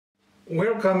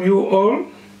Welcome you all.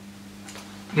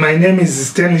 My name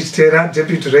is Chitera,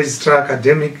 Deputy Registrar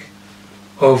Academic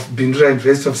of Buse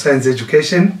University of Science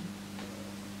Education.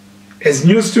 As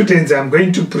new students, I'm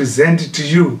going to present to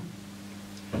you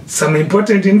some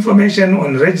important information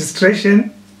on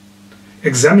registration,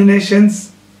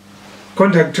 examinations,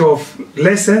 conduct of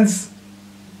lessons,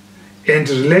 and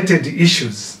related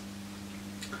issues.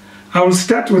 I will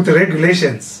start with the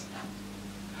regulations.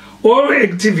 All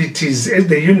activities at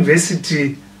the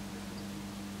university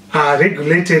are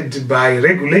regulated by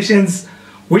regulations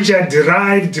which are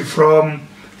derived from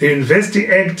the University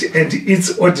Act and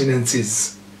its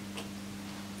ordinances.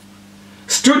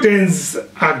 Students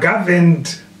are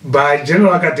governed by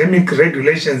general academic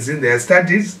regulations in their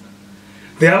studies.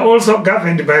 They are also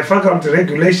governed by faculty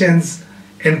regulations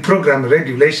and program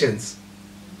regulations.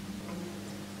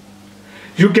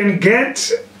 You can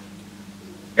get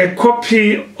a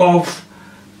copy of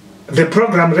the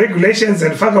program regulations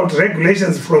and faculty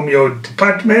regulations from your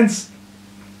departments.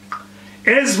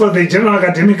 As for the general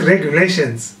academic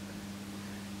regulations,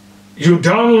 you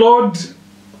download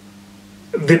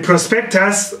the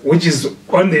prospectus, which is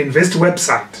on the university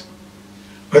website.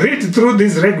 Read through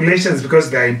these regulations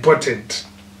because they are important.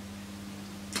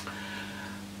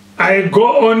 I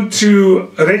go on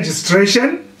to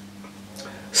registration.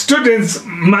 Students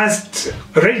must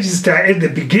register at the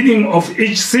beginning of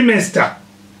each semester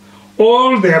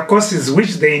all their courses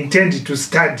which they intend to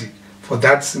study for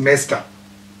that semester.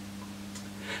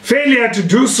 Failure to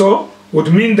do so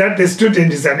would mean that the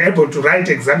student is unable to write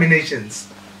examinations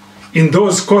in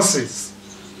those courses,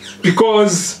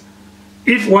 because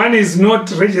if one is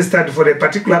not registered for a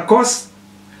particular course,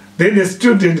 then the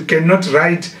student cannot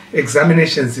write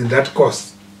examinations in that course.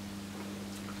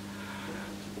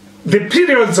 The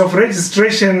periods of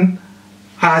registration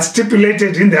are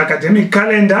stipulated in the academic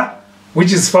calendar,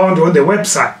 which is found on the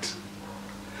website.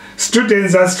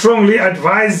 Students are strongly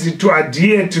advised to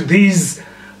adhere to these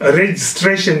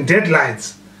registration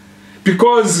deadlines,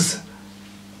 because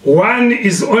one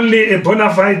is only a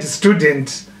bona fide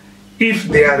student if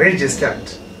they are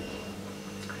registered,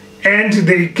 and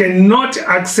they cannot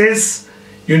access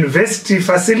university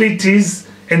facilities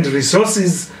and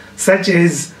resources such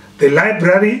as the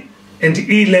library and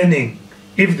e-learning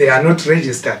if they are not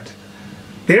registered.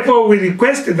 Therefore, we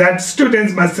request that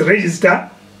students must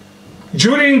register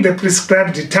during the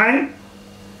prescribed time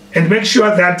and make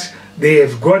sure that they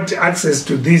have got access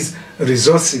to these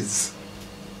resources.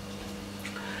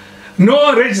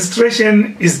 No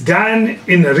registration is done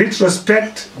in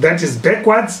retrospect, that is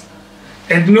backwards,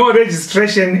 and no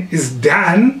registration is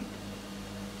done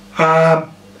for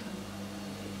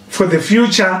the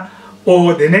future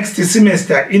or the next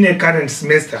semester in a current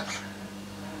semester.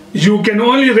 You can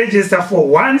only register for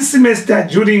one semester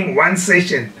during one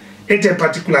session at a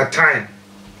particular time.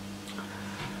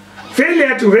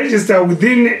 Failure to register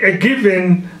within a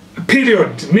given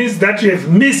period means that you have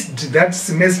missed that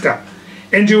semester,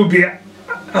 and you will be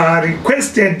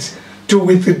requested to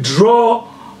withdraw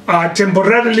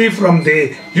temporarily from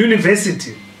the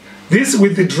university. This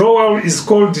withdrawal is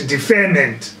called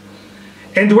deferment.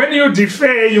 And when you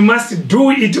defer, you must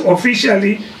do it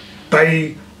officially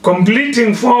by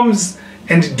completing forms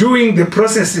and doing the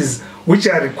processes which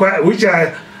are required, which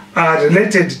are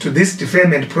related to this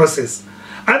deferment process.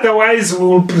 Otherwise, we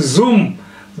will presume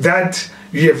that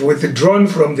you have withdrawn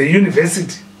from the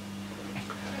university.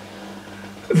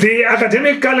 The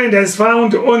academic calendar is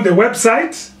found on the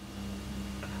website,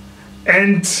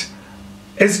 and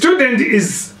a student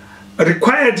is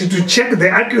required to check the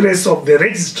accuracy of the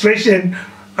registration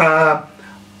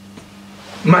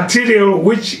material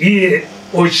which he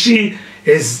or she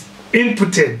has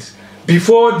inputted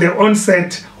before the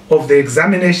onset of the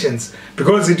examinations,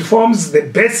 because it forms the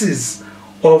basis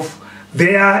of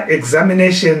their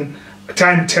examination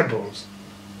timetables.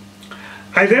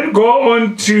 I then go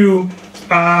on to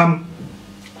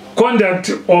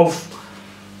conduct of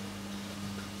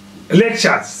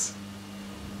lectures.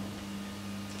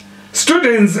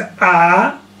 Students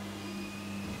are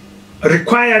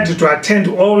required to attend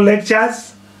all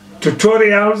lectures,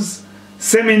 tutorials,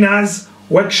 seminars,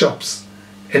 workshops,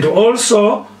 and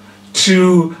also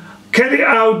to carry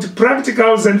out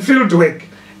practicals and fieldwork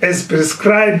as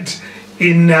prescribed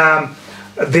in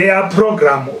their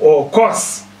program or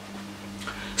course.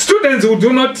 Students who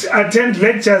do not attend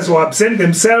lectures or absent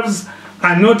themselves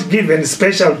are not given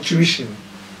special tuition.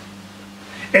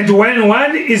 And when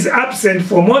one is absent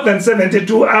for more than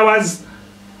 72 hours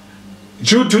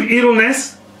due to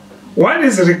illness, one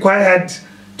is required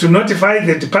to notify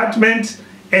the department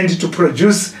and to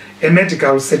produce a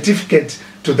medical certificate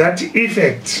to that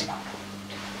effect.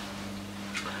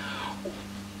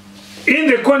 In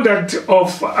the conduct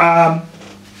of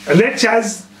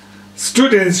lectures,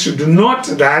 students should note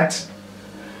that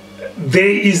there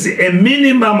is a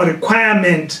minimum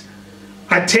requirement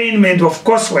attainment of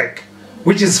coursework,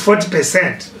 which is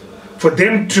 40% for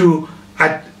them to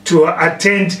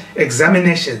attend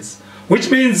examinations,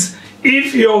 which means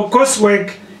if your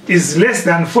coursework is less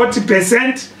than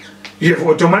 40%, you have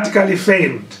automatically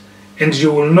failed and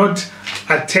you will not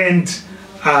attend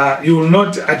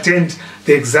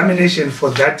the examination for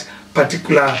that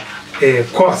particular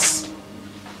course.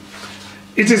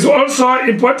 It is also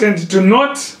important to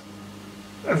note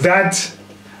that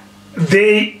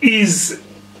there is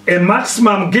a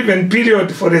maximum given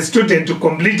period for a student to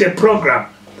complete a program,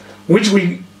 which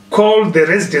we call the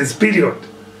residence period.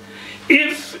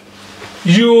 If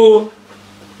you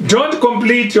don't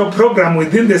complete your program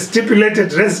within the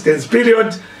stipulated residence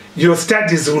period, your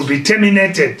studies will be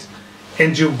terminated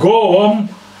and you go home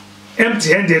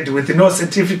empty-handed with no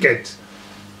certificate.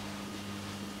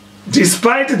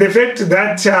 Despite the fact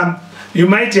that you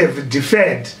might have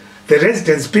deferred, the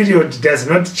residence period does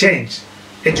not change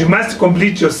and you must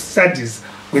complete your studies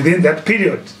within that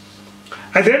period.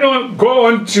 I then go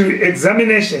on to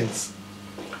examinations.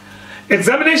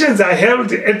 Examinations are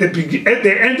held at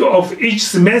the end of each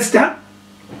semester,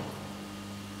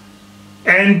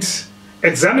 and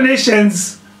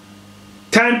examinations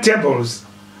timetables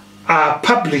are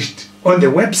published on the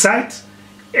website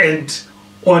and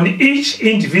on each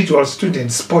individual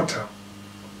student's portal.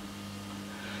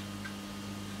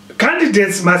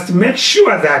 Candidates must make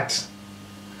sure that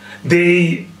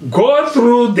they go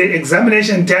through the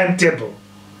examination timetable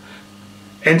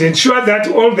and ensure that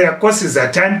all their courses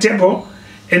are timetable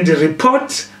and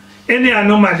report any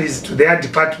anomalies to their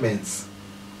departments.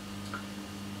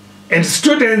 And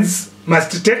students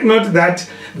must take note that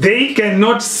they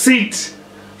cannot sit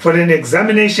for an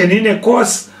examination in a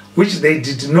course which they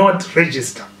did not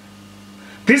register.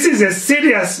 This is a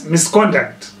serious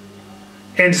misconduct,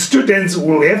 and students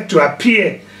will have to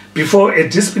appear before a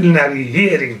disciplinary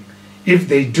hearing if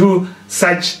they do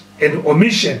such an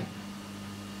omission.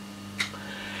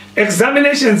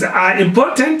 Examinations are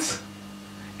important,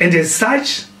 and as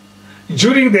such,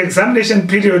 during the examination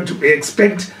period, we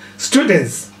expect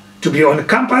students to be on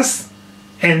campus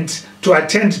and to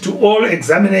attend to all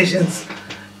examinations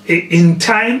in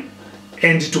time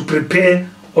and to prepare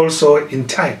also in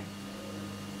time.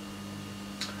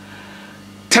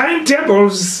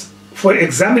 Timetables for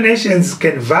examinations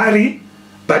can vary,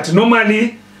 but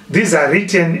normally these are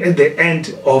written at the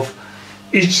end of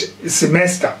each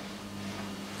semester.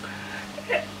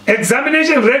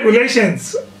 Examination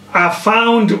regulations are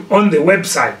found on the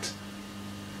website.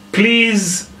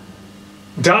 Please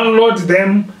download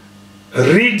them,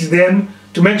 read them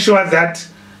to make sure that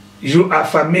you are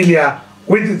familiar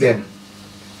with them.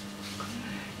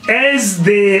 As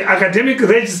the academic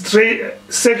registry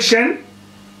section,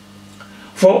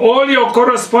 for all your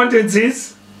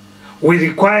correspondences, we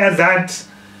require that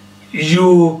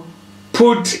you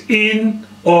put in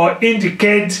or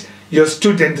indicate your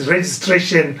student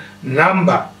registration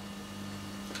number.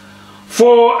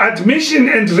 For admission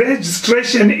and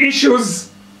registration issues,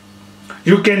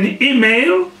 you can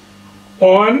email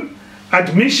on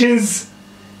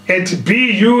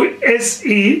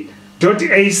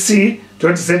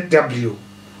admissions@buse.ac.zw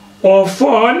or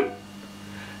phone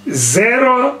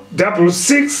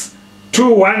 066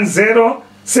 210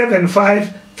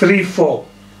 7534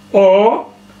 or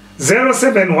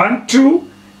 0712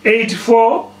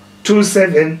 84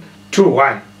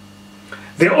 2721.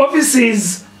 The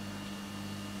offices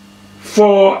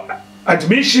for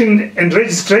admission and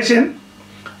registration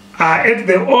are at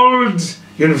the old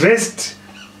University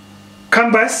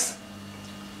campus,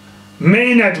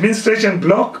 main administration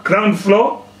block, ground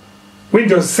floor,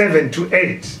 windows 7 to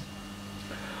 8.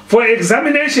 For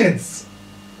examinations,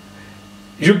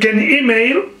 you can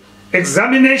email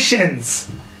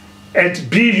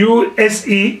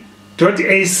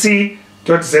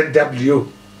examinations@buse.ac.zw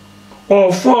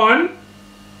or phone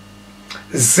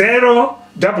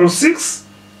 066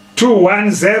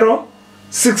 210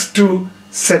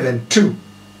 6272.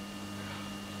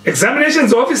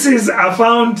 Examinations offices are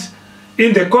found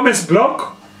in the commerce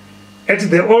block at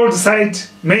the old site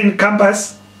main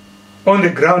campus on the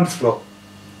ground floor.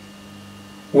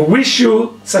 We wish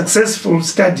you successful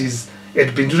studies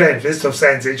at Bindura University of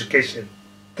Science Education.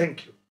 Thank you.